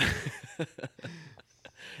businessmen.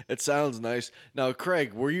 It sounds nice. Now,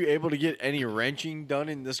 Craig, were you able to get any wrenching done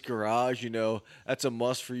in this garage? You know, that's a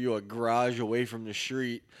must for you, a garage away from the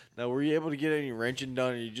street. Now, were you able to get any wrenching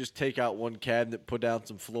done, or you just take out one cabinet, put down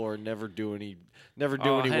some floor, and never do any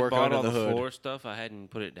I had work bought under all the the hood? floor stuff. I hadn't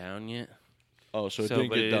put it down yet. Oh, so it So, didn't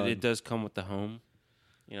but get done. it does come with the home.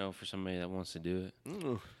 You know, for somebody that wants to do it.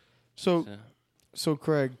 Mm. So, So, so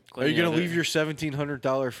Craig, Are you cleaning gonna out leave your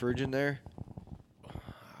 $1,700 fridge in there?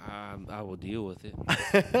 I will deal with it.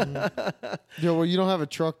 yeah, well, you don't have a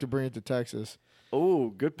truck to bring it to Texas. Oh,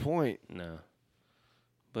 good point. No.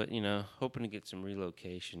 But, hoping to get some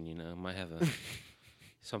relocation, might have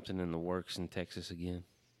something in the works in Texas again.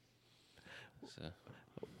 So,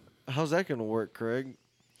 How's that gonna work, Craig?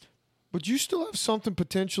 But you still have something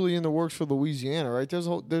potentially in the works for Louisiana, right? There's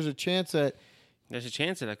a chance that there's a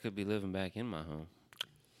chance that I could be living back in my home.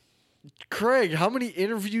 Craig, how many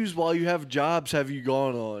interviews while you have jobs have you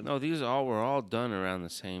gone on? No, were all done around the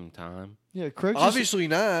same time. Obviously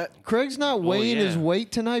not. Craig's not weighing his yeah.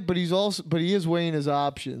 weight tonight, but he is weighing his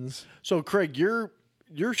options. So, Craig, your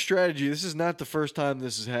strategy, this is not the first time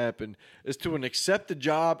this has happened, is to accept the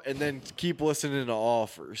job and then keep listening to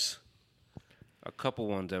offers. A couple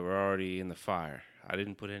ones that were already in the fire. I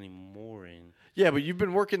didn't put any more in. Yeah, but you've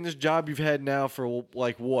been working this job you've had now for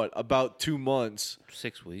like what? About 2 months.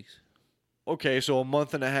 6 weeks. Okay, so a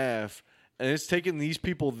month and a half. And it's taken these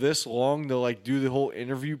people this long to like do the whole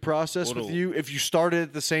interview process Well, with you. If you started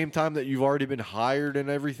at the same time that you've already been hired and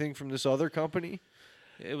everything from this other company.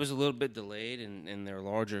 It was a little bit delayed, and they're a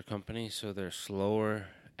larger company, so they're slower.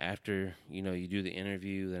 After you do the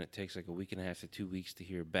interview, then it takes like a week and a half to 2 weeks to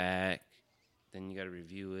hear back. Then you got to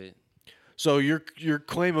review it. So your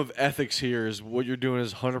claim of ethics here is what you're doing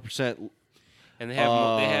is 100%. And they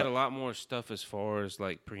had a lot more stuff as far as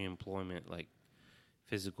like pre-employment, like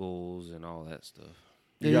physicals and all that stuff.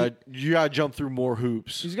 You got to jump through more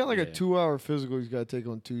hoops. He's got like a Yeah. 2-hour physical he's got to take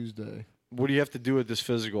on Tuesday. What do you have to do with this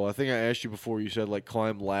physical? I think I asked you before. You said like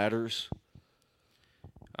climb ladders.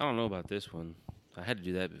 I don't know about this one. I had to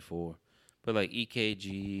do that before, but like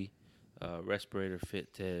EKG, respirator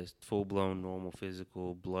fit test, full blown normal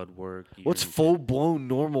physical, blood work. What's urine- full blown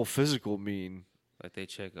normal physical mean? Like they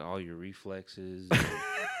check all your reflexes, your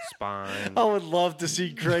spine. I would love to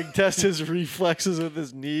see Craig test his reflexes with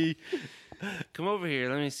his knee. Come over here.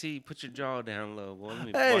 Let me see. Put your jaw down low, boy. Let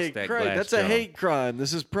me Hey, bust that Craig, glass that's jaw. a hate crime.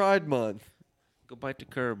 This is Pride Month. Go bite the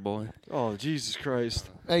curb, boy. Oh, Jesus Christ.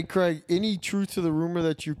 Hey, Craig, any truth to the rumor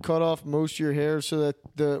that you cut off most of your hair so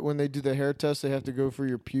that when they do the hair test, they have to go for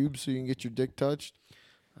your pubes so you can get your dick touched?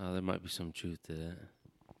 There might be some truth to that.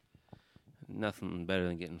 Nothing better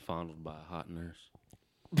than getting fondled by a hot nurse.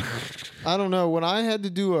 I don't know. When I had to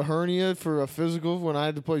do a hernia for a physical, when I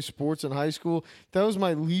had to play sports in high school, that was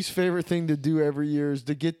my least favorite thing to do every year is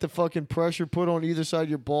to get the fucking pressure put on either side of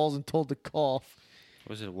your balls and told to cough.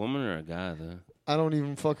 Was it a woman or a guy, though? I don't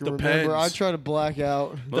even fucking remember. Depends. I try to black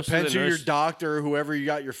out. Most of Depends the who your nurse- doctor or whoever you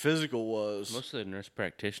got your physical was. Most of the nurse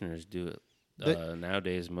practitioners do it. They-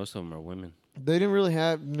 Nowadays, most of them are women. They didn't really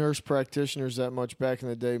have nurse practitioners that much back in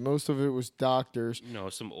the day. Most of it was doctors. No,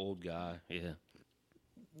 some old guy. Yeah.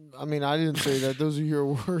 I mean, I didn't say that. Those are your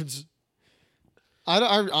words. I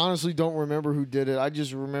honestly don't remember who did it. I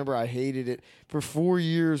just remember I hated it. For 4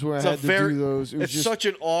 years when I had to do those, it was It's just such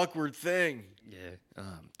an awkward thing. Yeah.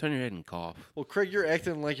 Turn your head and cough. Well, Craig, you're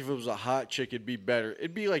acting like if it was a hot chick, it'd be better.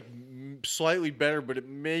 It'd be like slightly better, but it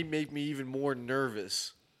may make me even more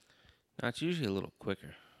nervous. No, it's usually a little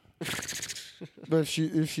quicker. But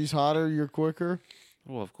if she's hotter, you're quicker.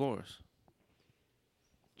 Well, of course.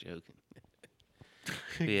 Joking.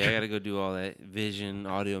 But yeah, I got to go do all that vision,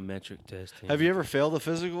 audiometric testing. Have you ever failed a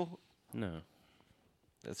physical? No.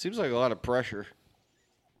 That seems like a lot of pressure.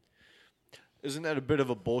 Isn't that a bit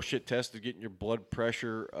of a bullshit test of getting your blood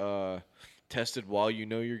pressure tested while you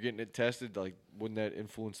know you're getting it tested? Like, wouldn't that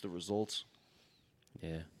influence the results?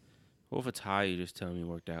 Yeah. Well, if it's high, you just tell them you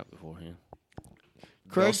worked out beforehand.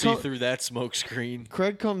 They'll Craig, see through that smoke screen.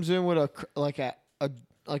 Craig comes in with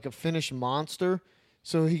a finished monster,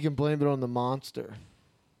 so he can blame it on the monster.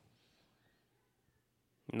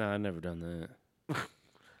 No, I've never done that.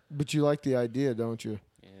 But you like the idea, don't you?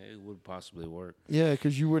 Yeah, it would possibly work. Yeah,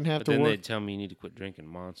 because you wouldn't have But to then work. they'd tell me you need to quit drinking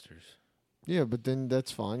monsters. Yeah, but then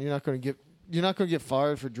that's fine. You're not going to get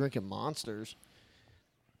fired for drinking monsters.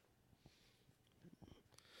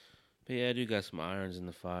 But yeah, I do got some irons in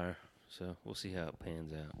the fire, so we'll see how it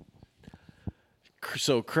pans out.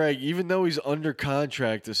 So, Craig, even though he's under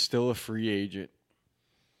contract, is still a free agent.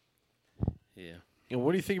 Yeah. And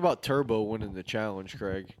what do you think about Turbo winning the challenge,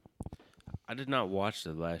 Craig? I did not watch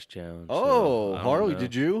the last challenge. Oh, Harley,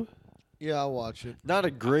 did you? Yeah, I'll watch it. Not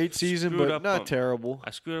a great season, Screwed but up not on- terrible.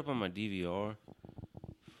 I screwed up on my DVR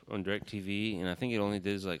on DirecTV, and I think it only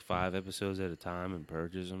does like 5 episodes at a time and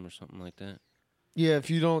purges them or something like that. Yeah, if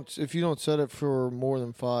you don't set it for more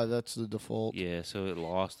than 5, that's the default. Yeah, so it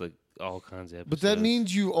lost like all kinds of episodes. But that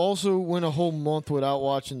means you also went a whole month without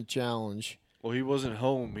watching the challenge. Well, he wasn't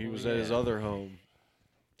home. He was at his Yeah. other home.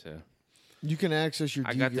 So, You can access your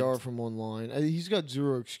I got DVR the- from online. He's got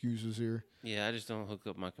zero excuses here. yeah, I just don't hook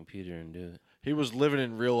up my computer and do it. He was living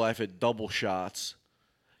in real life at Double Shots.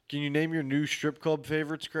 Can you name your new strip club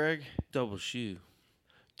favorites, Craig? Double shoe.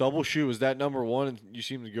 Double Shoe, is that number one? And you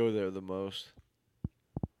seem to go there the most.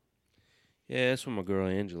 Yeah, that's where my girl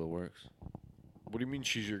Angela works. What do you mean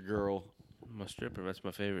she's your girl? My stripper. That's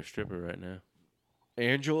my favorite stripper right now.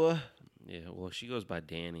 Angela? Yeah, well, she goes by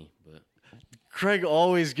Danny, but Craig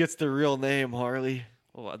always gets the real name, Harley.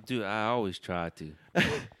 well, dude, I always try to.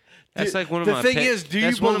 That's like one of the my. thing pet- is, do you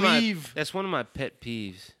that's one of my- believe- That's one of my pet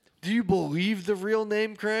peeves. Do you believe the real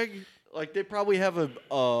name, Craig? Like, they probably have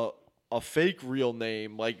a fake real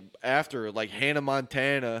name, like after, like Hannah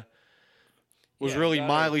Montana was Yeah, really got her.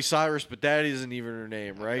 Miley Cyrus, but that isn't even her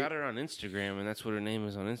name, I right? got her on Instagram, and that's what her name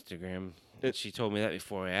is on Instagram. She told me that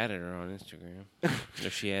before I added her on Instagram. Or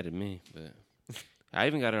she added me, but I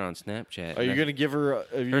even got her on Snapchat. Are you and going to give her...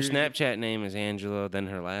 Her Snapchat name is Angela, then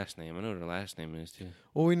her last name. I know what her last name is, too.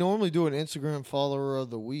 Well, we normally do an Instagram follower of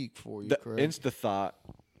the week for you, The Craig. Insta-thought.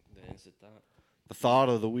 The instant thought. The thought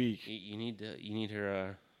of the week. You need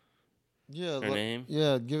her, yeah, her name?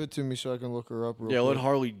 Yeah, give it to me so I can look her up real Yeah, quick. let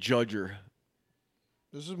Harley judge her.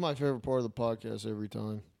 This is my favorite part of the podcast every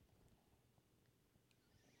time.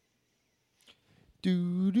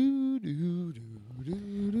 Do do do do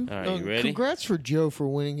do do. All right, you ready? Congrats for Joe for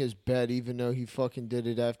winning his bet, even though he fucking did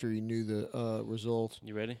it after he knew the results.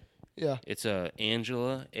 You ready? Yeah. It's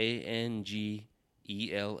Angela, Angela,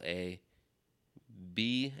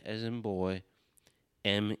 B as in boy,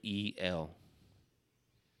 Mel.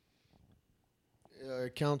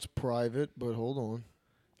 Account's private, but hold on.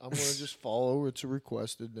 I'm gonna just follow. It's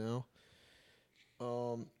requested now.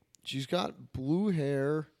 She's got blue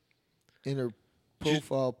hair in her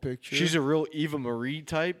profile picture. She's a real Eva Marie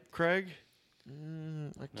type, Craig.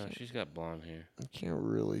 No, she's got blonde hair. I can't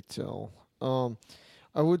really tell.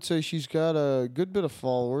 I would say she's got a good bit of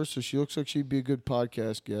followers, so she looks like she'd be a good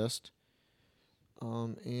podcast guest.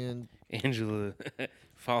 And Angela,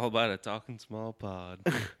 followed by the Talking Small Pod.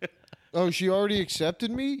 oh, she already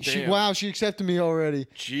accepted me? Damn. She accepted me already.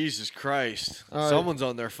 Jesus Christ. All right. Someone's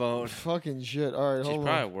on their phone. Fucking shit. All right, She's hold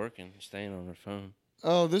probably on. working, staying on her phone.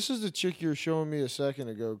 Oh, this is the chick you were showing me a second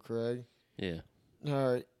ago, Craig. Yeah.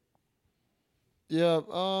 All right. Yeah,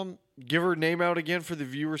 Give her name out again for the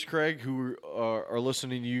viewers, Craig, who are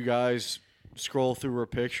listening to you guys scroll through her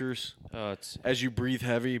pictures It's as you breathe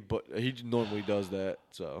heavy, but he normally does that.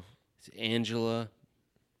 So Angela,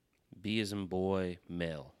 B as in boy,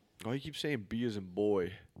 Mel. oh, you keep saying B as in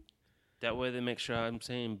boy. That way they make sure I'm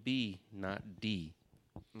saying B, not D,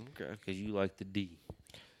 Okay. because you like the D.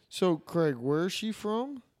 so Craig, where is she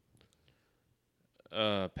from?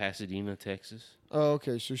 Pasadena, Texas. Oh,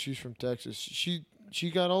 okay, so she's from Texas. She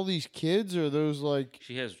got all these kids, or are those like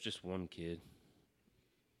She has just one kid.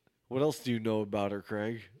 What else do you know about her,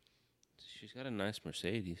 Craig? She's got a nice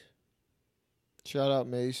Mercedes. shout out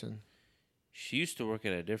Mason. She used to work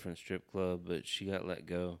at a different strip club, but she got let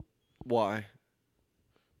go. Why?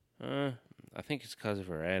 I think it's because of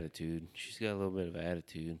her attitude. She's got a little bit of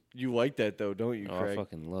attitude. You like that though, don't you, Oh, I Craig?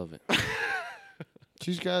 fucking love it.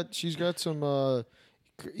 She's got some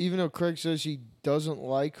even though Craig says he doesn't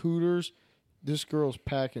like Hooters, this girl's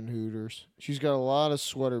packing Hooters. She's got a lot of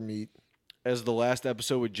sweater meat. As the last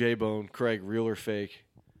episode with J-Bone, Craig, real or fake?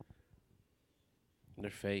 They're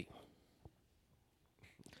fake.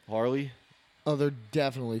 Harley? Oh, they're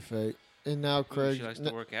definitely fake. And now Craig She likes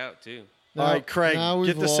to work out too. now- All right, Craig, now get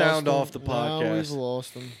we've the lost sound him. off the Now we've podcast.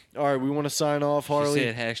 lost him. All right, we want to sign off, She Harley.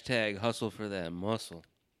 said hashtag hustle for that muscle.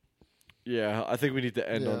 Yeah, I think we need to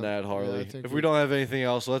end Yeah, on that, yeah, Harley. I think If we- we don't have anything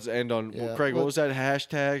else, let's end on Yeah, Craig. What let- was that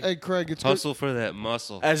hashtag? Hey Craig, it's good. Hustle for that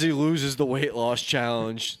muscle. As he loses the weight loss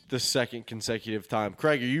challenge the second consecutive time.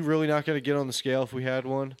 Craig, are you really not going to get on the scale if we had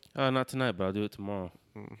one? Not tonight, but I'll do it tomorrow.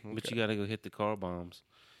 Mm-hmm. But you got to go hit the car bombs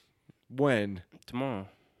When? tomorrow.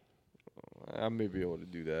 I may be able to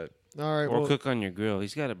do that. All right, Or well, cook on your grill.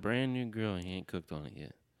 He's got a brand new grill. He ain't cooked on it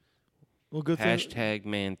yet. good thing Hashtag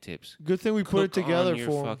man tips. good thing we put it Cook together on your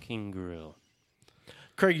for him. fucking grill.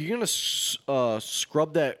 Craig, you going to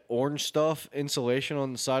scrub that orange stuff, insulation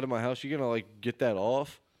on the side of my house? You going to, like, get that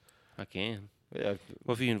off? I can. Yeah.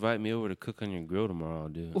 Well, if you invite me over to cook on your grill tomorrow, I'll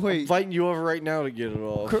do it. I'm Wait, inviting you over right now to get it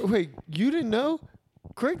off. Wait, you didn't know?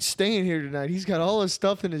 Craig's staying here tonight. He's got all his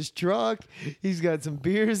stuff in his truck. He's got some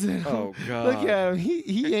beers in him. Oh, God. Look at him.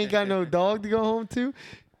 He ain't got no dog to go home to.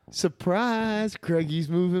 Surprise, Craigie's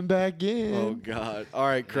moving back in. Oh, God. All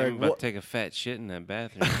right, I'm Craig. about to take a fat shit in that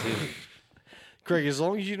bathroom, too. Craig, as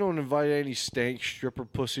long as you don't invite any stank stripper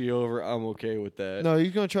pussy over, I'm okay with that. No,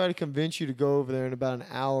 he's gonna try to convince you to go over there in about an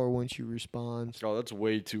hour when she responds. Oh, that's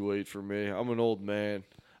way too late for me. I'm an old man.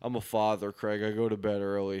 I'm a father, Craig. I go to bed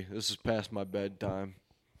early. This is past my bedtime.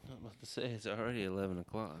 I was about to say, it's already 11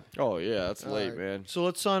 o'clock. Oh, yeah, that's All late, right. man. So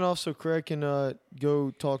let's sign off so Craig can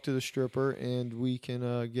go talk to the stripper and we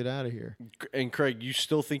can get out of here. And, Craig, you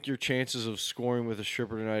still think your chances of scoring with a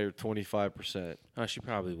stripper tonight are 25%? Oh, she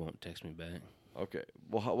probably won't text me back. Okay.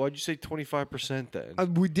 Well, why'd you say 25%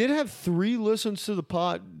 then? We did have 3 listens to the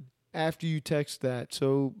pod after you text that,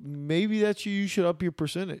 so maybe that's you should up your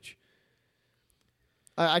percentage.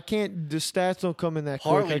 I can't. The stats don't come in that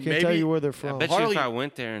quick. Harley, I can't tell maybe- you where they're I from. bet you Harley- if I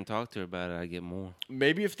went there and talked to her about it, I'd get more.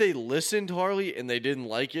 Maybe if they listened, Harley, and they didn't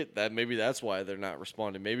like it, maybe that's why they're not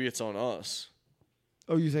responding. Maybe it's on us.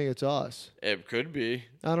 Oh, you think it's us? It could be.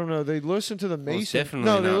 I don't know. They listened to the Well, it's Mason. definitely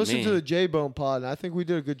No, they not listened me. to the J-Bone pod, and I think we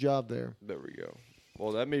did a good job there. There we go.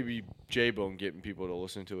 Well, that may be J-Bone getting people to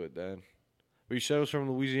listen to it then. But you said it was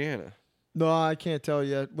from Louisiana. No, I can't tell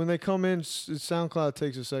yet. When they come in, SoundCloud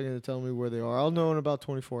takes a second to tell me where they are. I'll know in about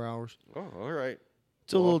 24 hours. Oh, all right.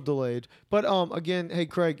 It's a little delayed. But again, hey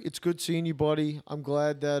Craig, it's good seeing you, buddy. I'm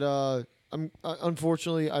glad that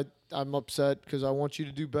unfortunately I'm upset because I want you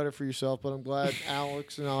to do better for yourself, but I'm glad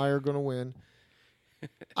Alex and I are going to win.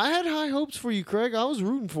 I had high hopes for you, Craig. I was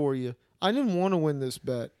rooting for you. I didn't want to win this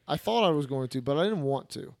bet. I thought I was going to, but I didn't want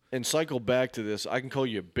to. And cycle back to this. I can call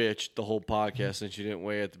you a bitch the whole podcast since you didn't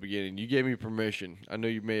weigh at the beginning. You gave me permission. I know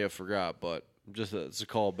you may have forgot, but it's a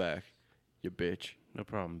call back. You bitch. No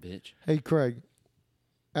problem, bitch. Hey, Craig.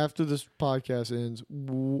 After this podcast ends,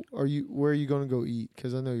 where are you going to go eat?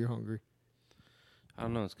 Because I know you're hungry. I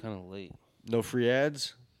don't know. It's kind of late. No free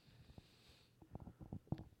ads?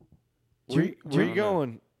 Where you Jim-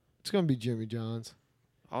 going? It's going to be Jimmy John's.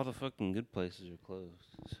 All the fucking good places are closed.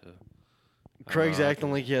 So Craig's I'll have acting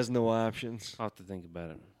to- like he has no options. I'll have to think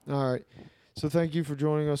about it. All right. So thank you for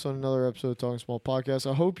joining us on another episode of Talking Small Podcast.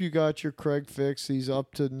 I hope you got your Craig fix. He's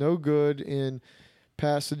up to no good in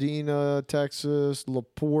Pasadena, Texas,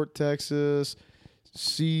 LaPorte, Texas,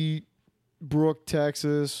 Seabrook,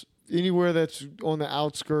 Texas, anywhere that's on the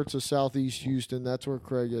outskirts of Southeast Houston. That's where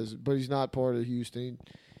Craig is, but he's not part of Houston.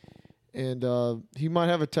 And he might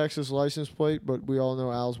have a Texas license plate, but we all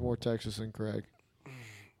know Al's more Texas than Craig.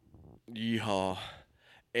 Yeehaw.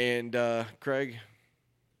 And, Craig,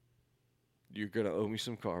 you're going to owe me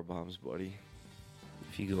some car bombs, buddy.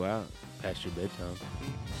 If you go out past your bedtime.